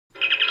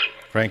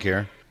Frank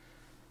here.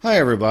 Hi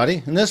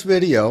everybody. In this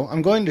video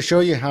I'm going to show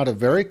you how to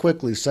very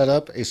quickly set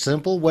up a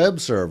simple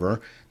web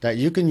server that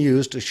you can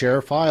use to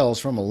share files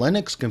from a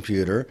Linux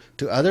computer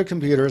to other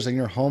computers in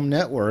your home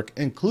network,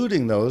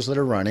 including those that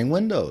are running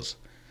Windows.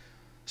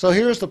 So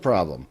here's the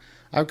problem.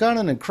 I've got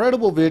an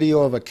incredible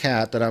video of a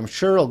cat that I'm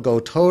sure will go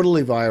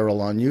totally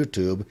viral on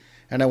YouTube,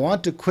 and I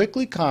want to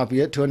quickly copy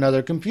it to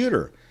another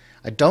computer.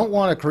 I don't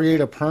want to create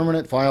a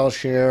permanent file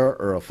share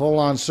or a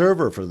full-on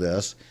server for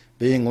this.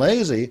 Being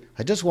lazy,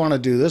 I just want to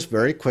do this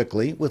very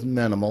quickly with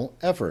minimal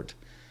effort.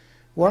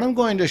 What I'm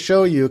going to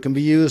show you can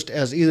be used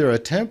as either a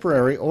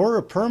temporary or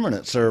a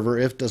permanent server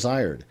if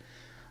desired.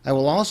 I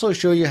will also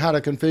show you how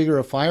to configure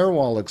a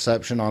firewall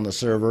exception on the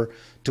server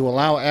to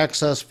allow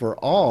access for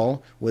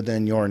all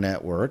within your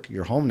network,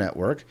 your home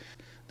network.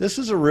 This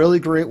is a really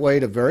great way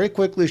to very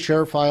quickly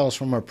share files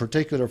from a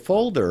particular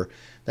folder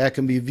that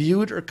can be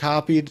viewed or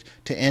copied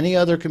to any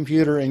other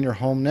computer in your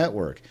home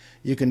network.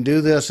 You can do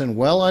this in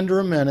well under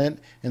a minute,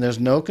 and there's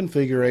no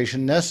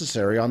configuration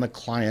necessary on the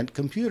client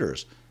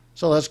computers.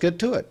 So let's get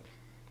to it.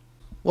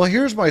 Well,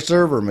 here's my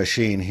server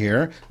machine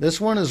here.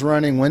 This one is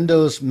running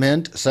Windows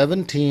Mint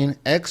 17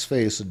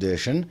 X-Face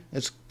Edition.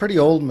 It's a pretty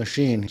old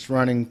machine. It's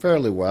running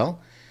fairly well.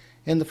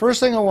 And the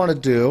first thing I want to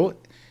do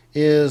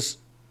is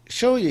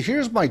show you,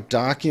 here's my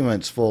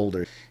documents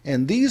folder.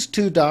 And these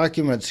two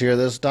documents here,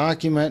 this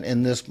document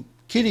and this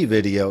kitty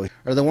video,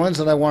 are the ones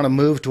that I want to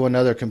move to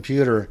another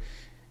computer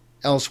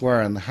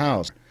elsewhere in the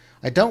house.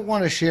 I don't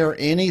want to share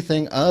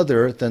anything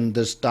other than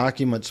this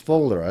documents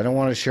folder. I don't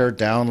want to share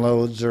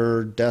downloads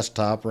or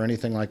desktop or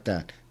anything like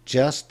that.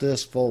 Just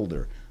this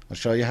folder. I'll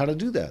show you how to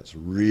do that. It's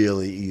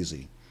really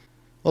easy.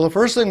 Well, the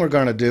first thing we're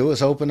going to do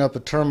is open up a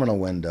terminal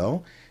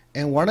window,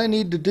 and what I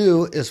need to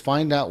do is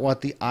find out what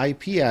the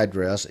IP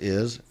address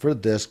is for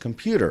this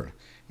computer.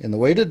 And the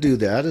way to do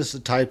that is to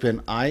type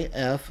in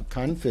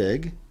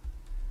ifconfig,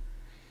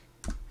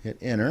 hit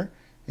enter.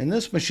 And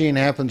this machine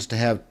happens to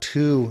have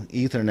two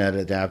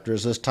Ethernet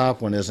adapters. This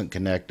top one isn't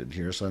connected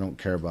here, so I don't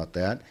care about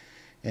that.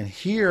 And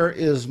here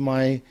is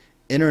my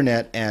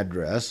internet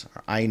address,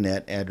 or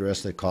INET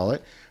address they call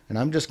it. And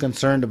I'm just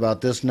concerned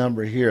about this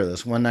number here,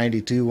 this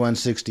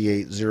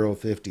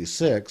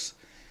 192.168.056.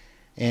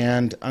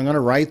 And I'm going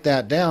to write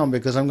that down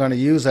because I'm going to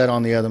use that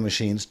on the other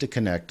machines to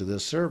connect to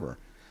this server.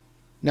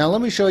 Now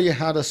let me show you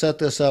how to set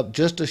this up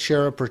just to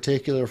share a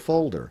particular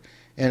folder.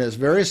 And it's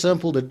very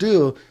simple to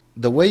do.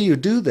 The way you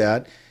do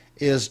that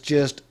is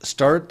just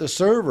start the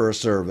server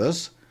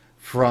service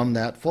from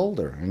that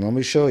folder. And let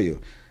me show you.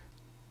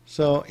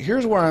 So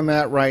here's where I'm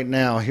at right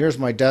now. Here's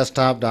my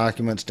desktop,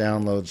 documents,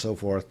 downloads, so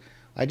forth.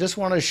 I just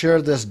want to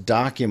share this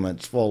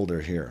documents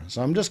folder here.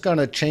 So I'm just going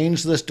to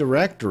change this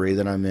directory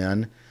that I'm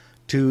in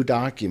to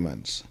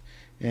documents.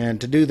 And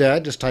to do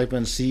that, just type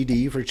in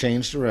CD for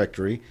change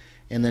directory,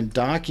 and then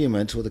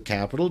documents with a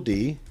capital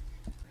D.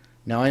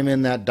 Now I'm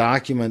in that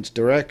documents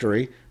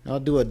directory. I'll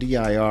do a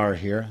dir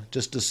here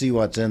just to see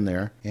what's in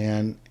there.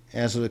 And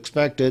as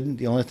expected,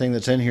 the only thing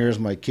that's in here is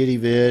my kitty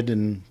vid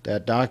and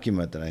that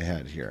document that I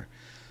had here.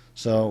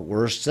 So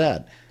we're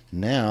set.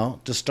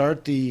 Now to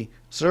start the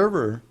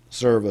server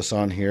service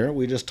on here,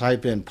 we just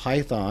type in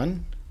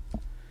python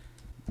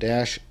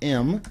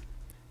 -m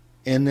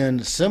and then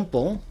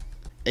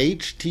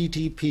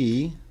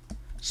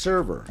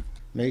SimpleHTTPServer.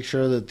 Make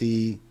sure that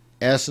the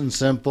S in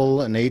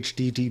simple and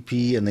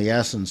HTTP and the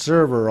S in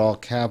server are all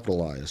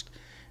capitalized.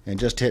 And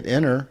just hit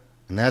enter,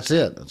 and that's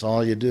it. That's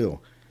all you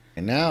do.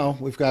 And now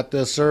we've got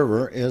this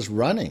server is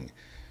running.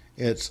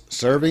 It's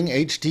serving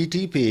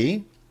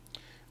HTTP,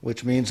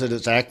 which means that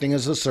it's acting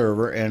as a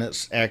server, and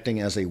it's acting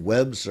as a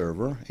web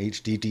server,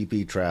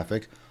 HTTP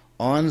traffic,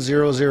 on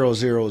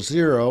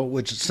 0000,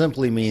 which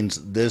simply means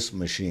this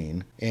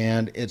machine.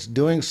 And it's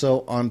doing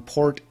so on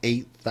port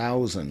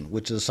 8000,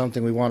 which is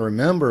something we want to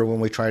remember when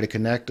we try to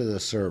connect to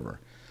this server.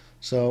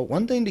 So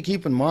one thing to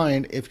keep in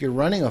mind, if you're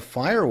running a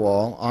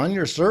firewall on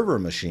your server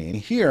machine,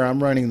 here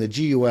I'm running the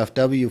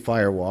GUFW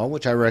firewall,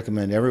 which I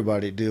recommend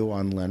everybody do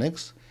on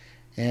Linux.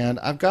 And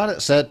I've got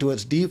it set to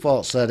its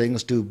default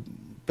settings to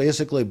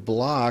basically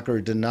block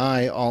or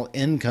deny all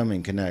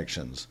incoming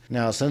connections.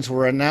 Now, since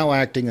we're now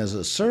acting as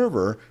a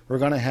server, we're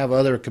going to have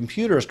other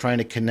computers trying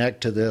to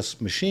connect to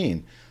this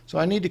machine. So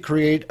I need to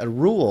create a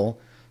rule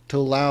to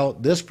allow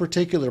this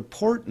particular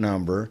port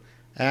number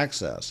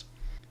access.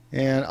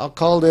 And I'll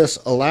call this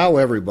allow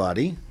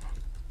everybody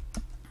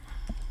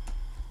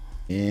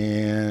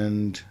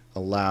and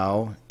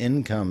allow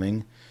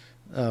incoming.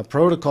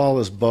 Protocol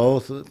is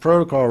both.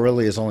 Protocol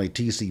really is only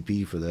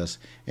TCP for this.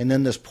 And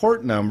then this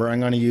port number, I'm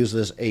going to use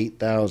this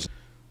 8000.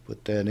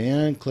 Put that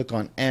in, click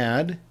on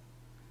add.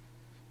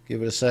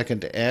 Give it a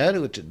second to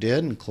add, which it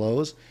did, and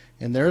close.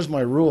 And there's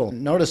my rule.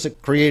 Notice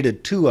it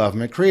created two of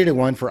them. It created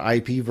one for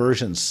IP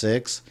version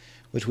 6,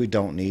 which we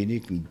don't need.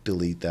 You can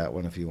delete that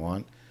one if you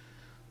want.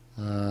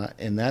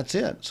 And that's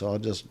it. So I'll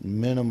just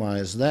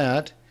minimize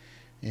that.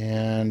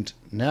 And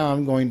now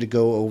I'm going to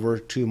go over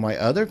to my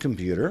other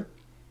computer.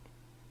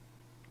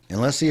 And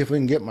let's see if we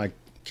can get my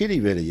kitty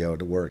video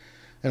to work.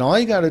 And all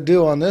you got to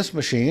do on this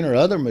machine or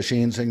other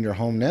machines in your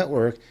home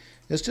network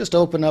is just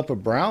open up a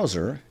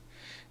browser,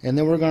 and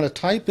then we're going to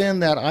type in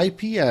that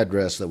IP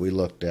address that we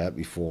looked at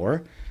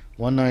before,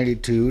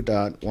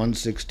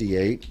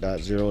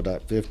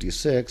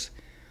 192.168.0.56,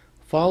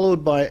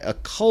 followed by a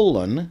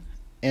colon,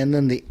 and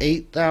then the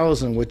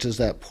 8000, which is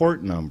that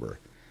port number.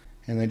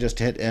 And then just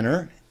hit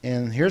enter,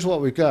 and here's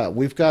what we've got.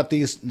 We've got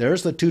these,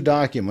 there's the two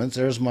documents.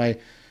 There's my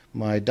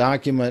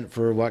document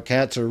for what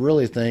cats are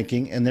really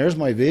thinking, and there's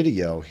my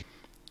video.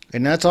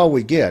 And that's all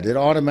we get. It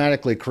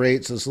automatically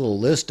creates this little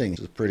listing.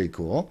 It's pretty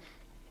cool.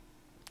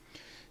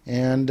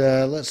 And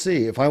let's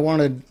see, if I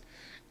want to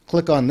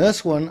click on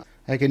this one,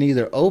 I can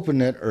either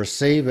open it or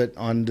save it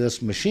on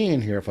this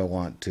machine here if I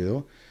want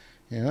to.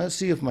 And let's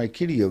see if my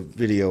kitty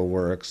video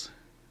works.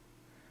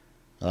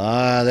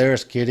 Ah,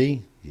 there's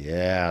Kitty.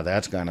 Yeah,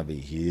 that's going to be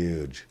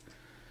huge.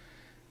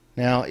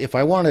 Now, if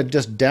I want to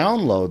just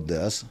download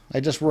this, I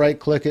just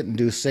right-click it and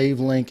do Save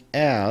Link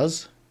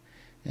As.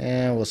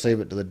 And we'll save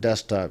it to the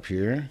desktop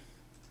here.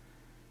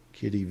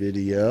 Kitty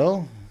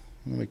video.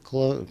 Let me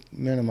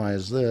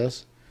minimize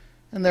this.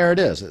 And there it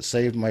is. It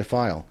saved my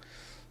file.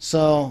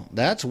 So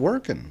that's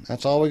working.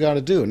 That's all we got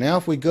to do. Now,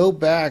 if we go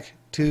back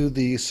to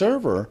the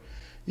server,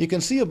 you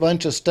can see a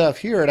bunch of stuff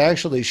here. It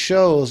actually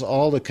shows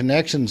all the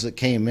connections that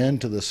came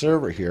into the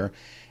server here.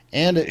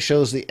 And it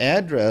shows the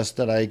address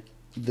that I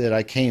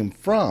came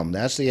from.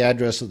 That's the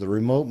address of the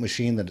remote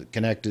machine that it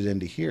connected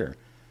into here.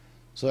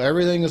 So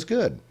everything is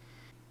good.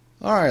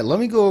 Alright, let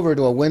me go over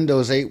to a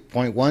Windows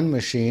 8.1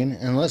 machine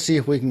and let's see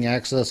if we can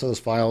access those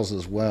files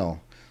as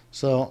well.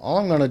 So all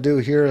I'm going to do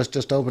here is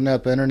just open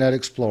up Internet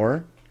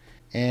Explorer,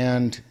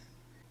 and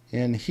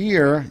in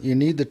here you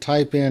need to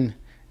type in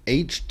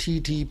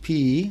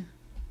http://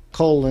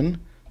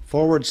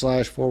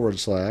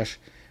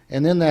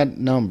 and then that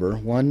number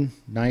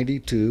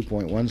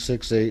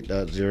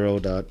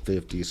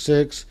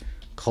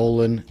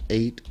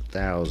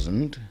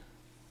 192.168.0.56:8000.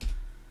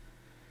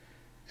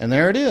 And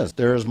there it is.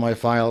 There's my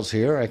files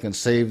here. I can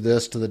save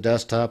this to the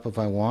desktop if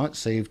I want.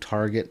 Save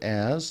target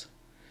as.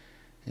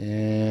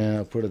 And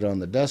I'll put it on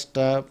the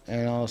desktop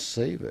and I'll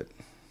save it.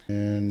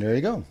 And there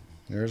you go.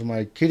 There's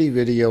my kitty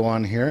video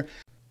on here.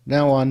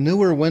 Now, on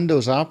newer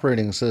Windows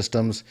operating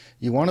systems,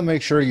 you want to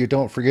make sure you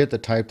don't forget to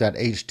type that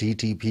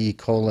http://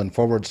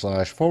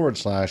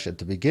 at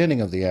the beginning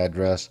of the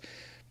address,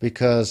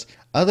 because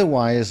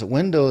otherwise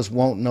Windows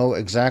won't know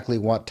exactly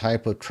what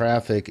type of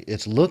traffic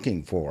it's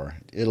looking for.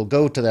 It'll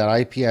go to that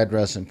IP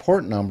address and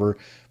port number,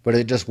 but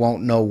it just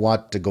won't know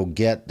what to go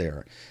get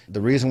there.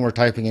 The reason we're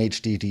typing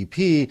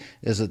HTTP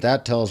is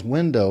that tells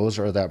Windows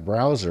or that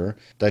browser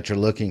that you're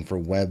looking for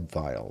web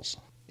files.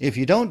 If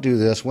you don't do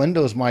this,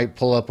 Windows might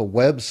pull up a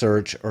web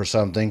search or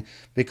something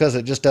because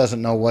it just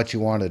doesn't know what you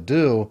want to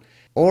do,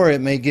 or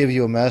it may give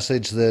you a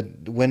message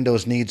that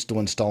Windows needs to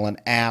install an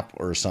app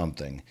or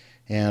something.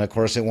 And of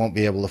course it won't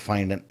be able to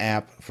find an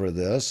app for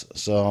this.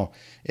 So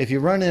if you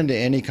run into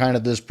any kind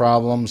of this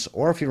problems,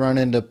 or if you run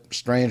into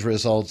strange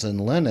results in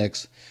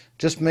Linux,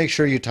 just make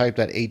sure you type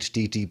that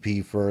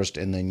HTTP first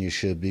and then you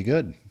should be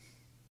good.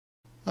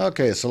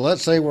 Okay, so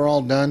let's say we're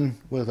all done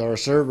with our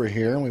server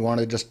here and we want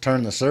to just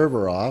turn the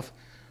server off.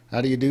 How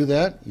do you do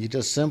that? You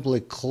just simply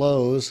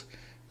close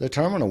the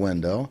terminal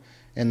window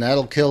and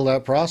that'll kill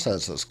that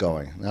process that's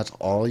going. That's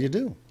all you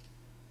do.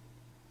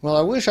 Well,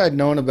 I wish I'd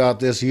known about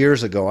this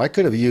years ago. I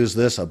could have used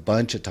this a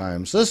bunch of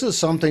times. This is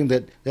something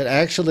that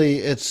actually,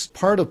 it's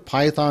part of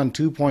Python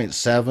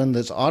 2.7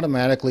 that's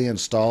automatically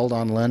installed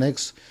on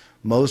Linux.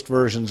 Most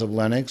versions of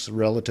Linux,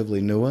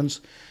 relatively new ones.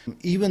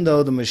 Even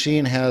though the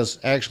machine has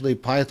actually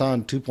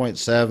Python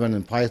 2.7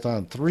 and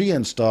Python 3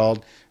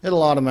 installed,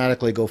 it'll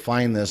automatically go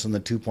find this in the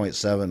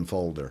 2.7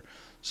 folder.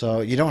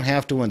 So you don't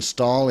have to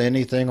install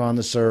anything on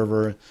the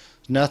server.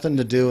 Nothing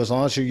to do as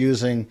long as you're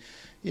using,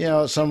 you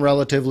know, some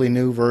relatively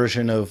new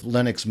version of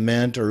Linux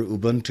Mint or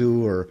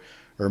Ubuntu or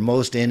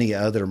most any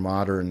other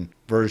modern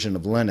version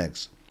of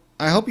Linux.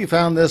 I hope you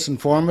found this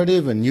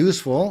informative and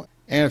useful.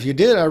 And if you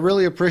did, I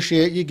really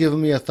appreciate you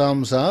giving me a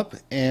thumbs up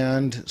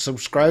and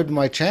subscribe to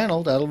my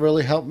channel. That'll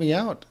really help me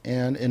out.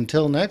 And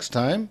until next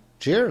time,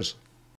 cheers.